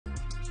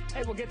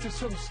Hey, we'll get to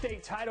some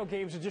state title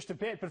games in just a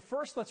bit, but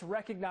first let's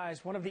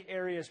recognize one of the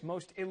area's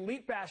most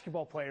elite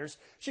basketball players.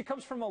 She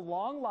comes from a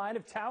long line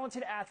of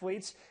talented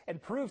athletes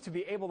and proved to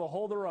be able to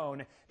hold her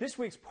own. This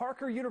week's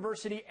Parker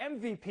University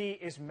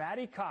MVP is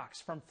Maddie Cox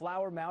from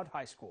Flower Mound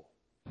High School.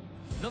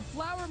 The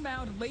Flower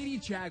Mound Lady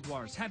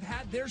Jaguars have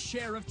had their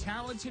share of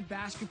talented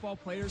basketball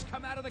players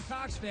come out of the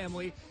Cox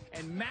family,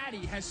 and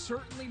Maddie has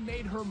certainly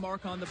made her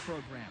mark on the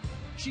program.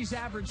 She's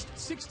averaged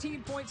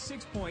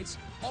 16.6 points,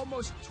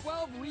 almost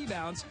 12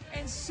 rebounds,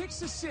 and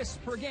 6 assists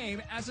per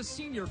game as a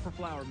senior for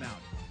Flower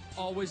Mound.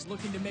 Always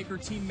looking to make her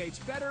teammates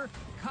better,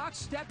 Cox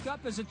stepped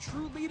up as a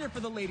true leader for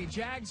the Lady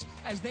Jags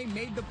as they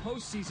made the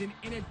postseason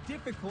in a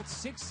difficult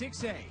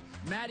 6-6A.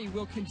 Maddie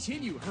will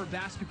continue her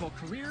basketball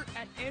career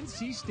at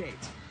NC State.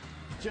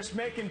 Just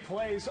making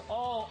plays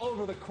all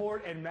over the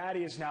court, and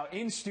Maddie is now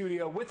in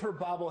studio with her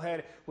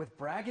bobblehead with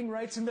bragging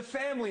rights in the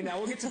family. Now,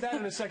 we'll get to that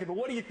in a second, but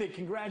what do you think?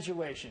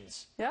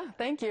 Congratulations. Yeah,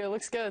 thank you. It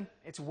looks good.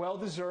 It's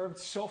well-deserved,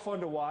 so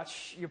fun to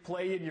watch. You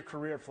play in your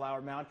career at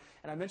Flower Mound,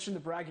 and I mentioned the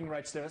bragging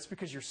rights there. That's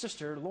because your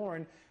sister,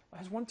 Lauren,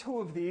 has won 2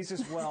 of these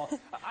as well.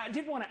 I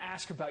did want to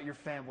ask about your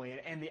family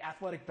and the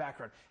athletic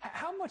background.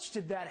 How much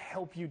did that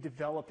help you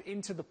develop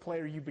into the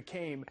player you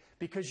became,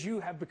 because you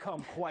have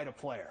become quite a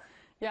player?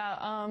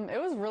 Yeah,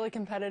 it was really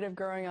competitive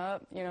growing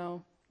up, you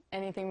know,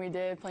 anything we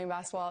did, playing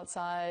basketball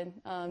outside,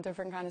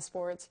 different kind of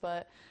sports,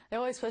 but they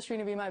always pushed me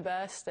to be my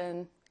best,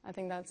 and I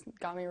think that's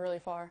got me really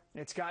far.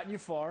 It's gotten you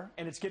far,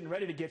 and it's getting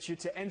ready to get you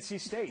to NC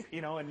State,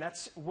 you know, and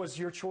was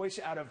your choice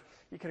out of,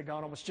 you could have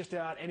gone almost just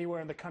about anywhere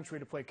in the country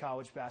to play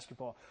college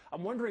basketball.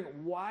 I'm wondering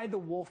why the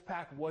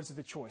Wolfpack was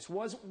the choice.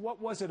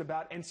 What was it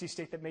about NC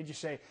State that made you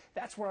say,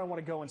 that's where I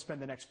want to go and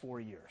spend the next 4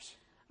 years?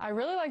 I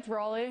really liked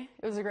Raleigh.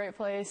 It was a great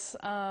place,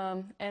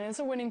 and it's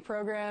a winning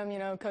program. You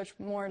know, Coach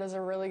Moore does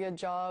a really good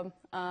job.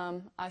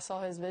 I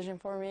saw his vision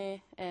for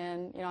me,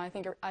 and, you know, I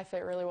think I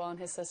fit really well in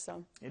his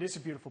system. It is a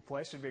beautiful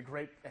place. It'd be a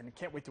great, and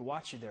can't wait to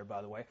watch you there,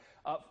 by the way.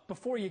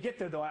 Before you get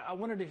there, though, I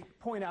wanted to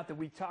point out that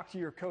we talked to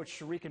your coach,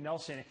 Sharika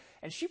Nelson,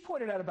 and she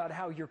pointed out about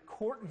how your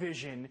court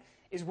vision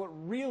is what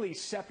really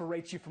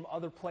separates you from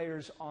other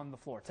players on the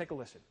floor. Take a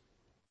listen.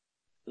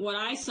 What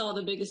I saw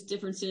the biggest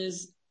difference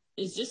is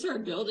just her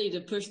ability to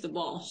push the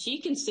ball.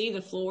 She can see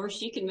the floor.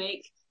 She can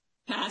make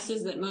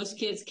passes that most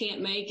kids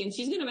can't make, and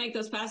she's going to make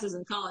those passes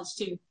in college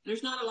too.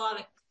 There's not a lot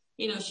of,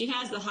 you know, she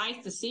has the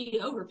height to see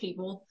over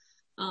people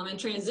in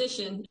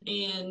transition,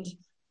 and,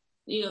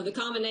 you know, the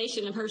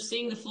combination of her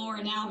seeing the floor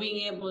and now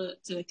being able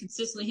to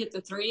consistently hit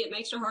the three, it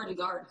makes her hard to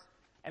guard.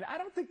 And I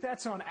don't think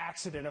that's on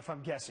accident, if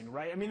I'm guessing,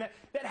 right? I mean,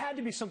 that had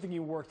to be something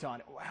you worked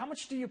on. How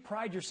much do you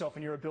pride yourself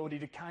in your ability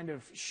to kind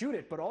of shoot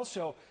it, but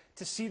also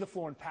to see the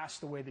floor and pass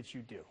the way that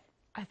you do?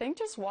 I think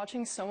just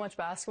watching so much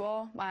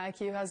basketball, my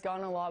IQ has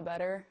gotten a lot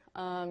better.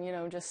 You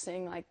know, just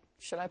seeing, like,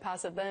 should I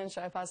pass it then?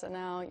 Should I pass it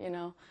now? You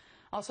know,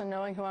 also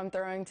knowing who I'm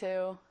throwing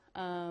to,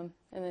 and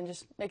then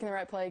just making the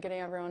right play,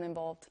 getting everyone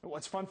involved. Well,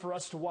 it's fun for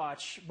us to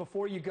watch.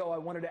 Before you go, I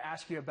wanted to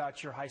ask you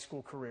about your high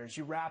school careers.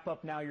 You wrap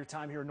up now your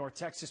time here in North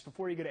Texas.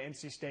 Before you go to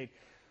NC State,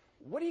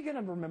 what are you going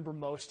to remember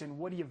most, and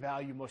what do you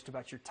value most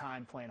about your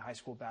time playing high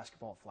school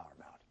basketball at Flower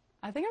Mound?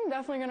 I think I'm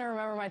definitely going to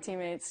remember my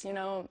teammates. You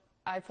know,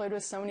 I played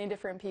with so many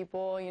different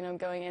people, you know,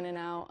 going in and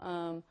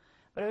out,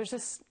 but it was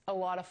just a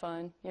lot of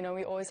fun. You know,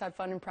 we always had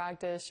fun in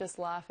practice, just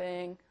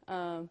laughing.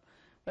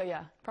 But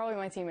yeah, probably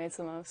my teammates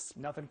the most.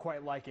 Nothing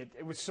quite like it.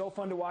 It was so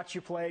fun to watch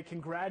you play.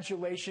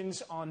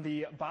 Congratulations on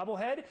the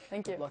bobblehead.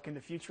 Thank you. Good luck in the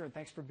future, and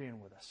thanks for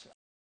being with us.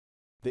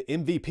 The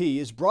MVP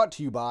is brought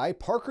to you by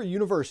Parker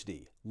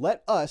University.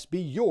 Let us be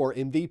your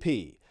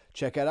MVP.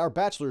 Check out our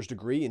bachelor's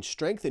degree in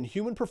strength and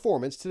human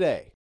performance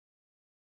today.